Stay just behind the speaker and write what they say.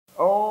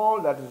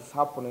all that is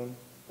happening,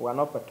 we are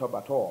not perturbed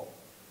at all.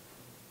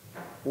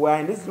 We are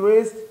in this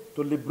race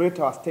to liberate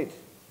our state.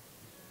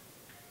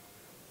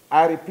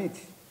 I repeat,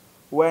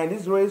 we are in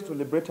this race to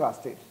liberate our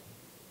state.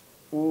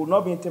 We will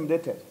not be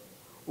intimidated.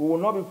 We will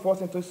not be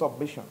forced into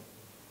submission.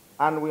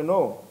 And we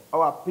know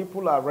our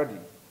people are ready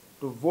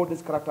to vote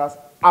these characters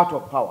out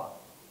of power.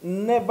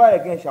 Never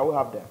again shall we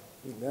have them.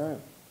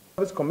 Amen.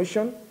 This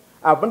commission,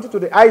 I went to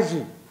the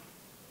IG.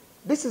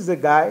 This is a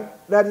guy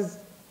that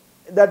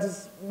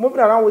is moving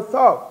around with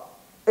thought,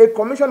 a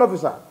commission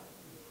officer,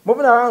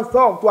 moving around with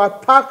thought to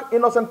attack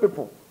innocent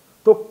people,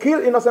 to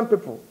kill innocent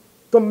people,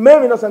 to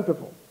maim innocent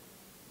people.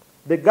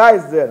 The guy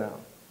is there now.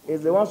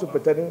 He's the one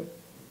superintendent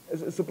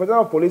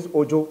of police,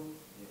 Ojo,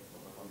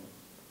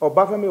 or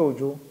Bafemi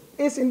Ojo.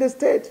 He's in the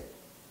state,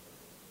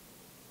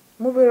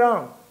 moving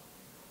around.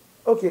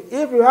 Okay,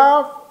 if you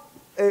have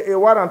a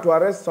warrant to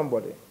arrest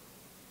somebody,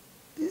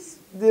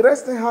 the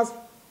arresting has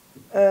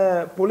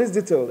police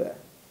detail there.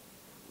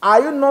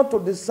 Are you not to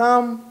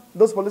disarm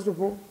those police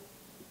people?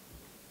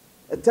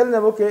 Telling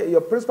them, okay,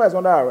 your principal is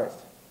under arrest.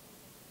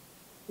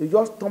 You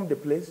just storm the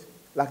place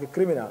like a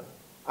criminal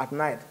at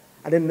night,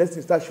 and then next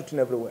thing start shooting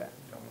everywhere.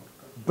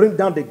 Bring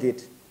down the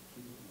gate.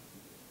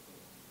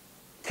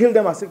 Kill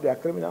them as if they are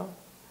criminal.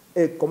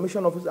 A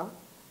commission officer,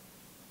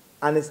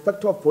 an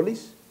inspector of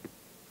police.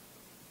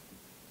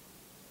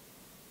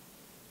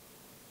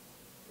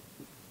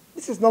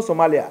 This is not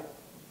Somalia.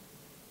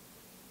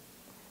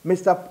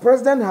 Mr.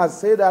 President has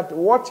said that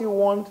what he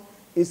wants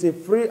is a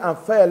free and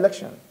fair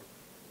election.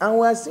 And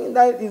we are seeing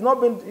that it's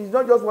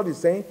not just what he's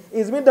saying,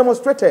 it's been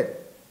demonstrated.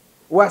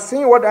 We are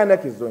seeing what the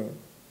INEC is doing.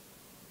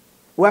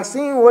 We are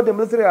seeing what the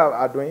military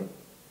are doing.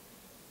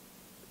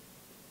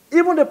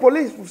 Even the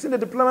police, we've seen the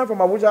deployment from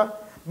Abuja,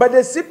 but the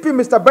CP,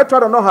 Mr.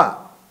 Bertrand Onoha,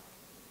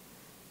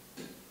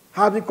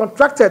 has been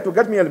contracted to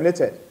get me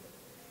eliminated.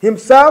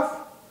 Himself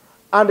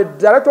and the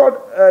director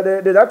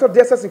of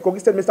DSS in Kogi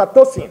State, Mr.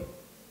 Tosin,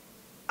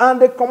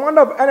 and the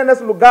commander of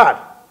NNS Lugard,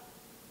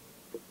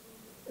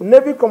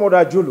 Navy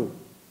Commodore Julu.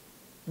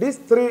 These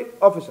three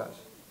officers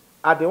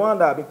are the ones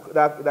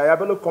that are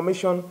able to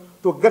commission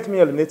to get me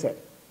eliminated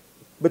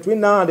between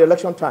now and the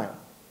election time.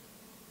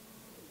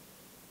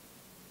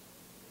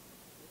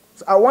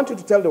 So I want you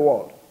to tell the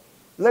world,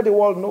 let the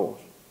world know.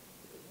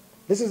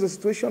 This is the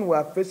situation we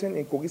are facing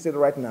in Kogi State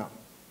right now.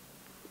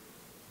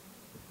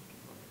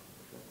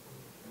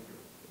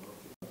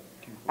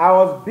 I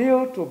was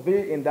billed to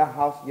be in that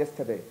house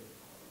yesterday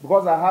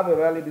because I have a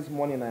rally this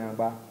morning in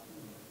Ayamba.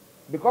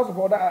 Because of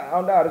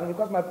other reason,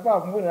 because my people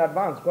have moved in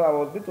advance, because I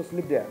was billed to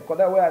sleep there, because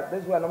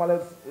that's where I normally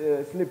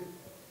sleep.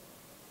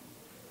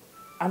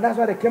 And that's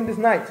why they came this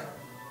night.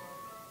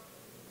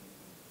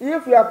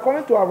 If you are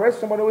coming to arrest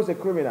somebody who is a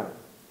criminal,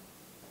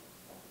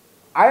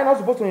 are you not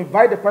supposed to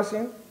invite the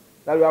person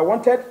that you are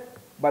wanted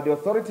by the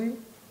authority?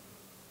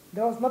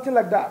 There was nothing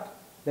like that.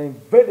 They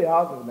invade the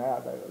house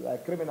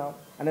like criminal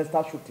and then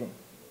start shooting.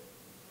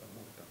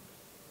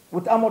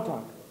 With ammo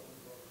tank.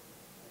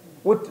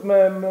 With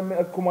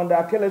Commander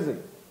Akeleze.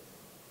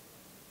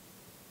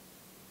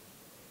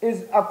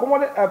 Is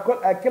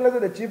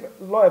Akeleze the chief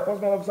law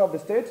enforcement officer of the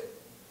state?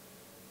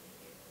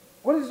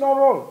 What is his own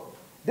role?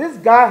 This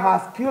guy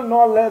has killed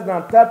no less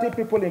than 30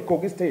 people in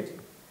Kogi State.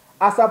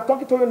 As I'm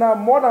talking to you now,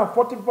 more than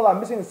 40 people are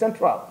missing in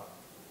Central.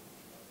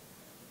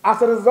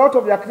 As a result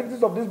of the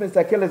activities of this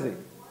Mr. Akeleze.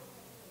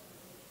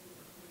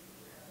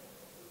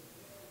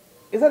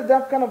 Is that the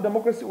kind of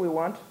democracy we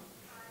want?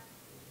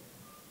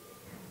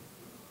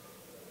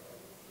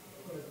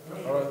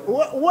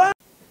 What?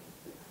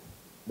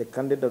 The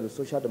candidate of the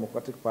Social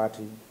Democratic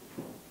Party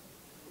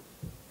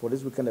for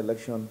this weekend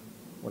election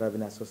would have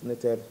been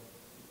assassinated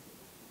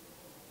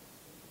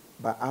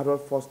by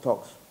adult force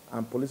thugs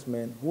and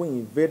policemen who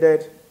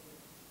invaded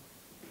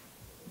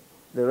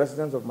the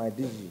residence of my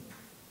DG,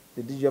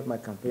 the DG of my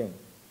campaign,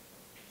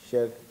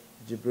 Sheikh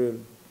Jibril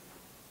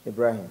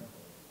Ibrahim.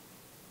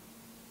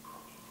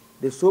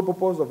 The sole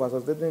purpose of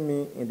assassinating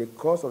me in the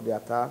course of the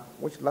attack,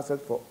 which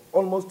lasted for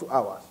almost 2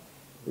 hours,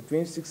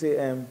 between 5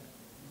 a.m.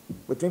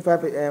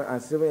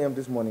 and 7 a.m.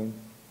 this morning,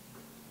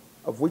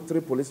 of which 3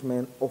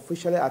 policemen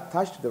officially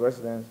attached to the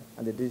residence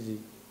and the DG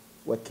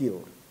were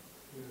killed.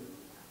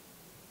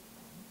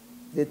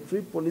 The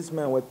 3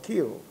 policemen were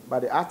killed by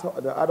the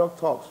adult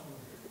thugs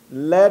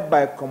led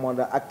by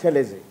Commander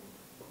Akeleze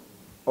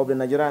of the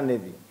Nigerian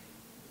Navy.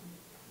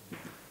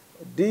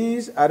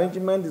 This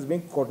arrangement is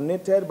being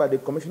coordinated by the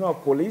Commissioner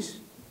of Police,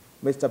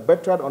 Mr.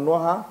 Bertrand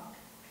Onoha,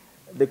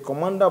 the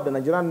Commander of the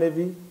Nigerian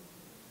Navy,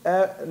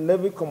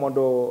 Navy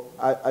Commodore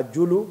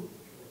Ajulu,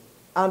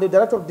 and the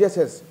Director of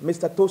DSS,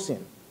 Mr. Tosin.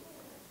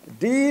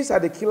 These are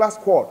the killer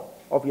squad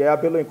of Yaya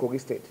Bello in Kogi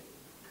State.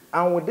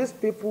 And with these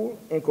people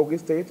in Kogi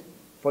State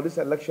for this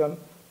election,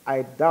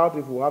 I doubt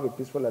if we will have a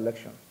peaceful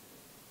election.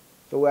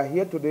 So we are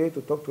here today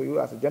to talk to you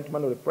as a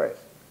gentleman of the press,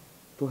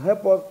 to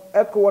help us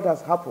echo what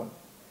has happened.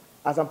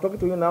 As I'm talking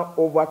to you now,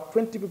 over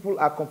 20 people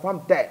are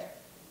confirmed dead.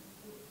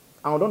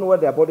 And we don't know where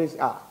their bodies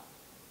are.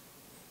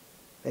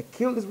 They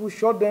killed these people,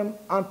 shot them,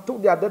 and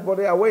took their dead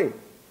body away.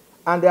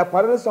 And they are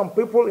parading some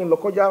people in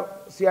Lokoja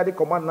CID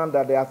command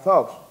that they are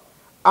thugs.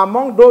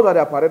 Among those that they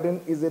are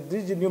parading is the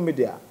DG New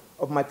Media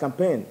of my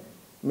campaign,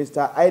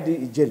 Mr. I.D.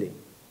 Ijele,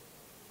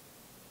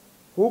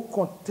 who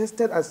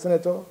contested as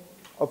senator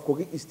of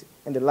Kogi East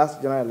in the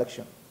last general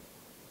election.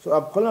 So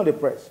I'm calling on the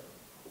press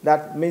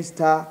that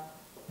Mr.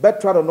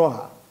 Bertrand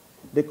Onoha,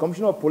 the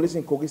Commissioner of Police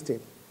in Kogi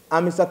State,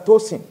 and Mr.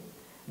 Tosin,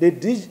 the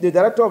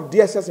Director of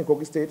DSS in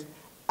Kogi State,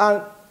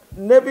 and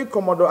Navy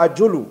Commodore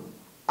Ajulu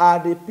are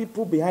the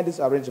people behind this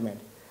arrangement.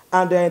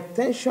 And their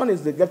intention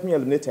is to get me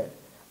eliminated.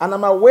 And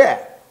I'm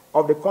aware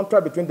of the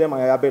contract between them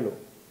and Ayabelo.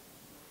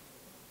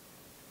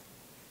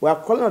 We are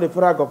calling on the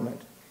federal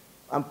government.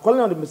 I'm calling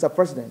on the Mr.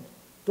 President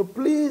to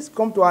please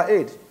come to our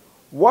aid.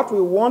 What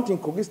we want in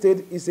Kogi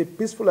State is a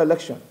peaceful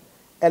election.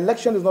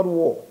 Election is not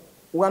war.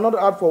 We are not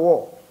out for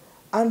war.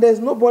 And there's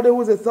nobody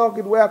who is a thug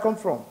in where I come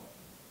from.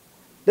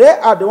 They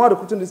are the one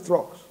recruiting these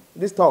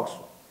talks.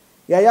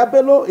 Yaya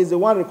Bello is the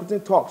one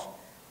recruiting talks.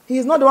 He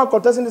is not the one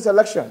contesting this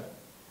election.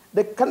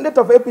 The candidate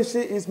of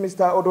APC is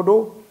Mr.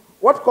 Ododo.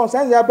 What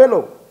concerns Yaya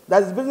Bello?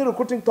 That is busy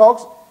recruiting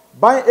talks,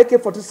 buying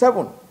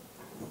AK-47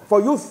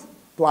 for youth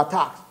to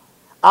attack.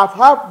 I've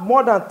had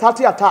more than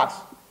 30 attacks.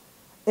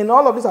 In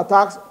all of these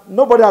attacks,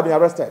 nobody has been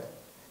arrested.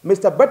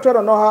 Mr. Bertrand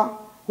Onoha,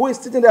 who is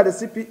sitting there at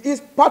the CP,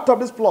 is part of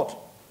this plot.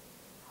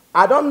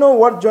 I don't know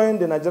what joined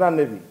the Nigerian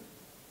Navy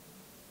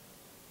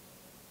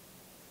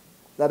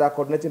that are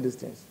coordinating these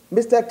things.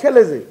 Mr.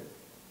 Keleze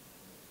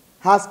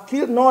has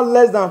killed no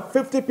less than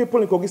 50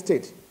 people in Kogi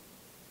State.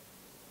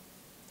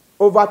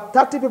 Over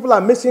 30 people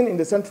are missing in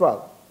the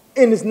central,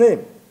 in his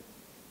name.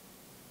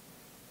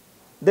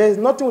 There is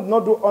nothing we would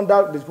not do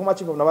under the former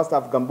chief of naval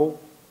staff, Gambo,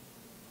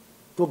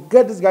 to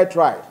get this guy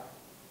tried.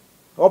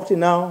 Up to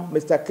now,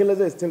 Mr.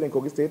 Keleze is still in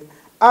Kogi State,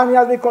 and he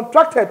has been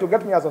contracted to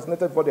get me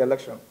assassinated for the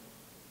election.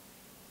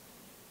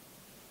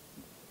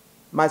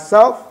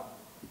 Myself,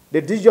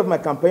 the DG of my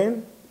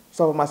campaign,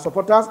 some of my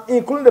supporters,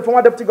 including the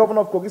former deputy governor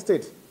of Kogi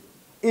State,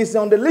 is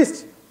on the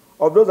list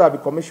of those that have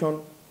been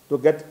commissioned to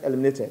get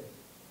eliminated.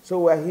 So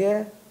we're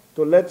here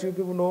to let you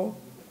people know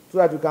so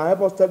that you can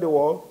help us tell the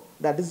world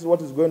that this is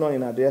what is going on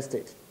in our dear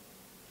state.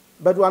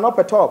 But we are not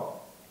perturbed.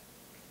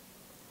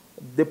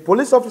 The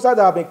police officers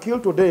that have been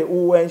killed today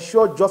will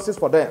ensure justice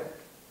for them.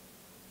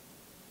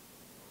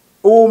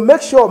 We will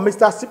make sure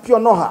Mr. Scipio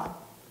Noha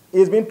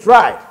is being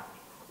tried.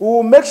 We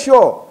will make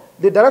sure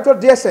the Director of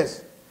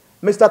DSS,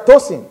 Mr.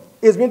 Tosin,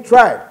 is being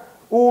tried.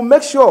 We will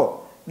make sure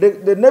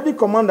the Navy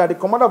commander, the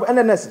commander of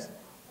NNS,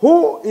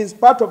 who is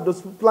part of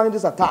those planning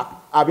this attack,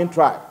 are being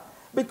tried.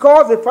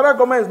 Because the federal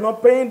government is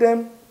not paying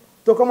them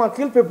to come and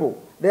kill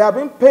people. They are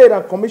being paid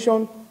and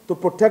commissioned to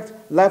protect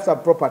lives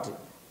and property,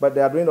 but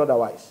they are doing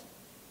otherwise.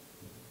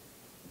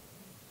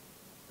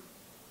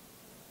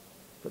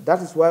 So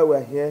that is why we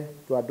are here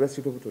to address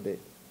you people today.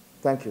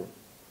 Thank you.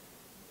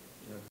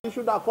 It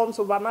should have come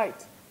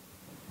overnight.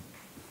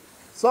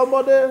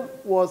 Somebody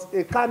was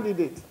a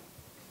candidate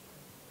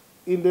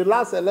in the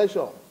last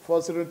election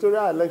for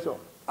senatorial election,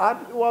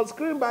 and it was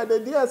screened by the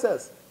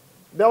DSS.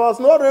 There was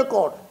no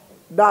record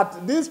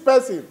that this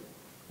person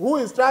who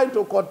is trying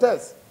to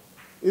contest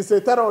is a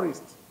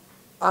terrorist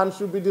and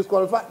should be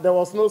disqualified. There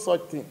was no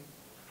such thing.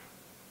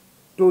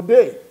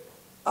 Today,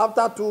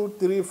 after 2,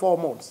 3, 4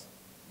 months,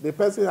 the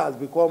person has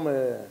become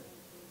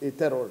a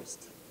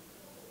terrorist.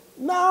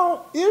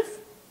 Now, if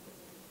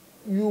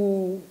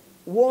you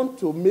want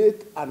to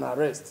make an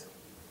arrest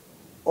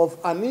of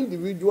an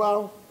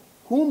individual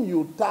whom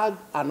you tag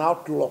an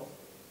outlaw,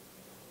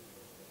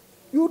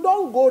 you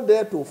don't go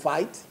there to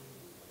fight.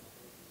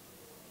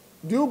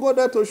 Do you go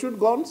there to shoot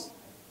guns?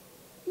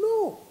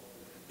 No.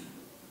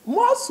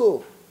 More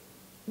so,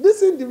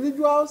 these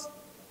individuals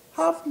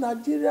have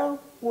Nigerian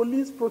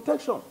police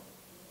protection.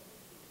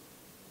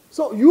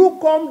 So you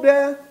come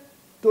there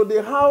to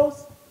the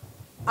house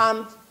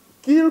and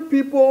kill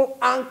people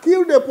and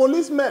kill the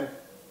policemen.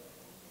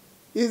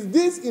 Is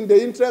this in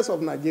the interest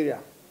of Nigeria?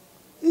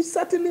 It's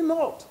certainly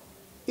not.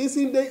 It's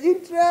in the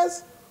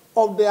interest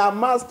of their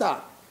master,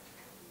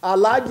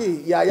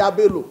 Alhaji Yaya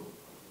Bello,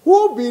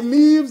 who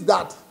believes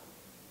that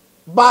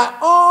by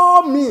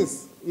all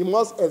means he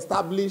must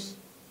establish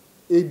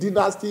a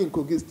dynasty in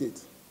Kogi State.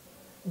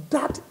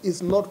 That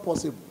is not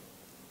possible.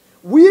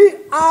 We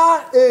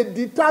are a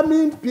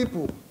determined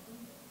people.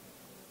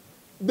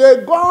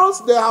 The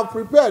guns they have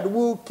prepared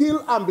will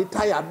kill and be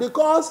tired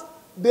because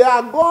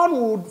their gun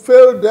would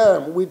fail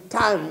them with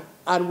time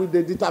and with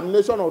the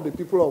determination of the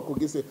people of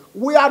Kogi State.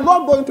 We are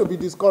not going to be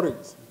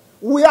discouraged.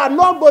 We are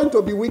not going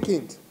to be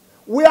weakened.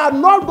 We are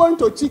not going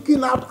to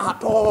chicken out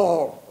at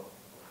all.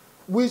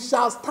 We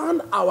shall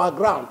stand our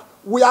ground.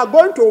 We are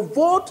going to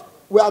vote.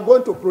 We are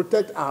going to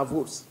protect our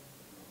votes.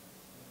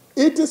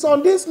 It is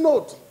on this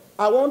note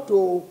I want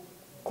to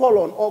call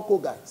on all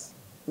Kogis.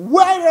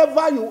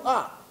 Wherever you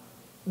are,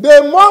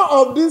 the more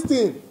of this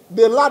thing,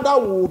 the ladder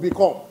we will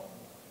become.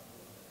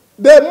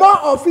 The more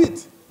of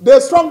it, the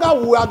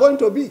stronger we are going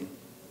to be.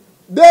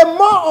 The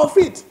more of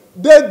it,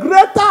 the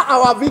greater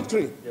our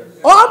victory. Yes.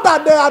 All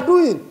that they are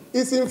doing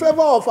is in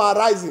favor of our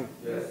rising.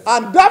 Yes.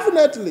 And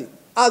definitely,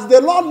 as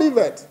the Lord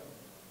liveth,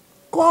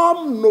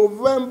 come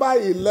November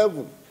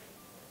 11,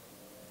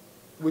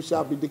 we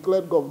shall be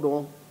declared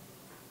governor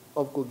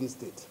of Kogi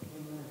State.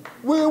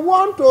 We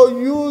want to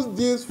use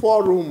this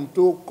forum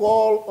to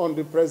call on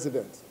the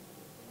president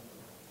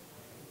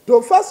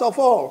to, first of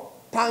all,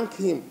 thank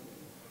him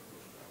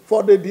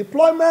for the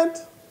deployment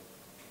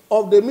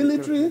of the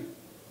military,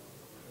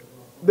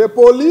 the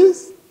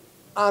police,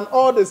 and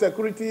all the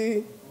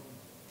security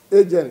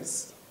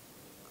agents.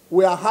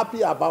 We are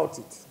happy about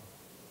it.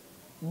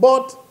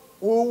 But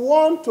we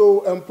want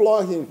to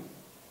employ him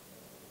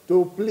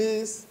to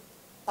please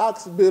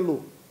ask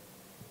Bello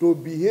to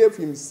behave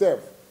himself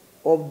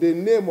of the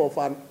name of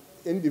an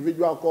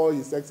individual called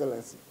His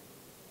Excellency.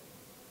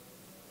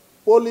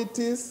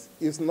 Politics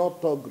is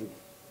not thuggery.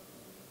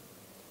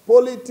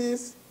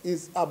 Politics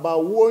is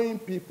about wooing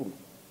people.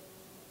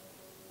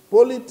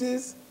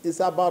 Politics is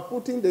about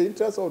putting the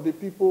interests of the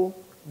people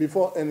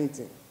before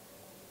anything.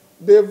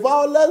 The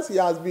violence he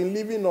has been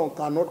living on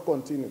cannot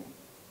continue.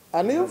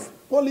 And if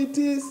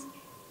politics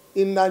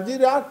in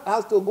Nigeria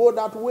has to go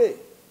that way,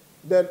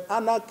 then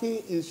anarchy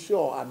is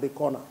sure at the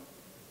corner.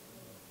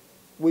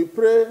 We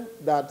pray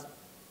that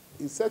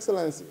His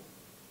Excellency,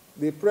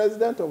 the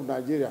President of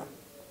Nigeria,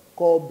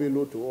 call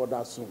Bello to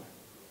order soon.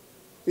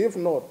 If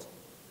not,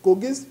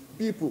 Kogi's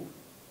people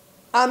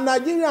and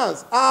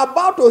Nigerians are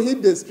about to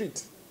hit the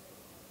street.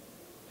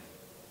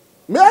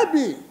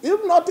 Maybe,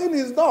 if nothing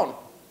is done,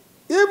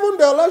 even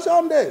the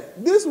election day,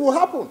 this will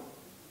happen.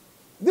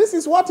 This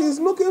is what he's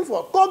looking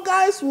for.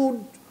 Kogis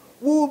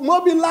will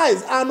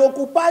mobilize and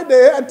occupy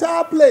the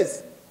entire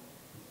place.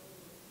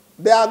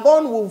 Their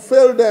gun will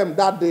fail them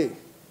that day.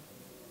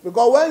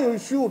 Because when you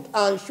shoot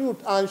and shoot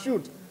and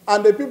shoot,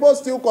 and the people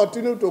still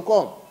continue to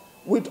come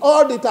with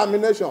all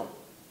determination,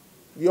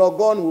 your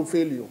gun will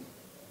fail you.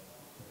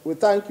 We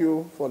thank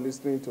you for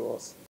listening to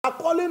us. We are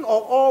calling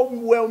on all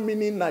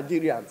well-meaning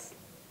Nigerians,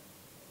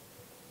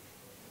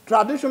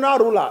 traditional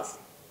rulers,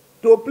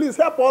 to please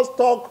help us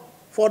talk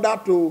further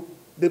to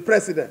the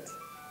president,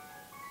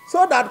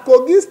 so that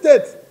Kogi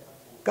State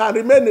can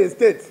remain a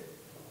state,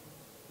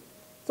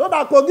 so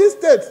that Kogi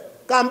State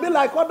can be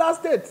like other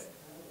states.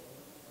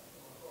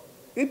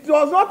 It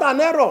was not an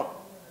error.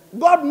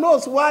 God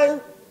knows why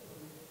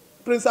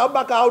Prince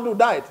Ajaka Audu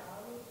died.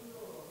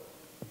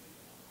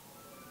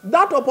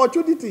 That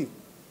opportunity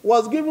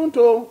was given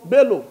to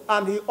Bello,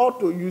 and he ought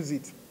to use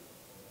it.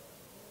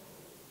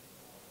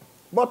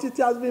 But it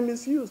has been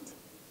misused,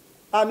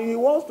 and he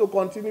wants to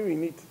continue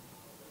in it.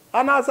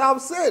 And as I've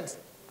said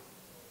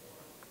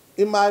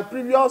in my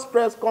previous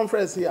press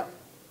conference here,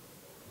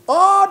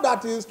 all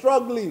that is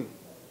struggling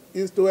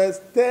is to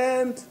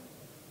extend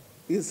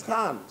his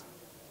hand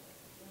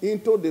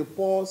into the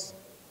purse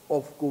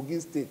of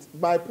Kogi State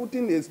by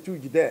putting a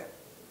stooge there,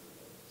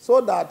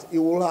 so that he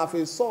will have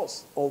a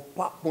source of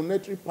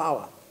monetary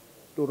power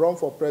to run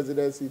for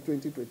presidency in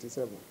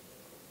 2027.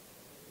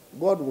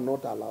 God will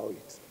not allow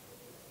it.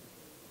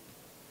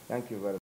 Thank you very much.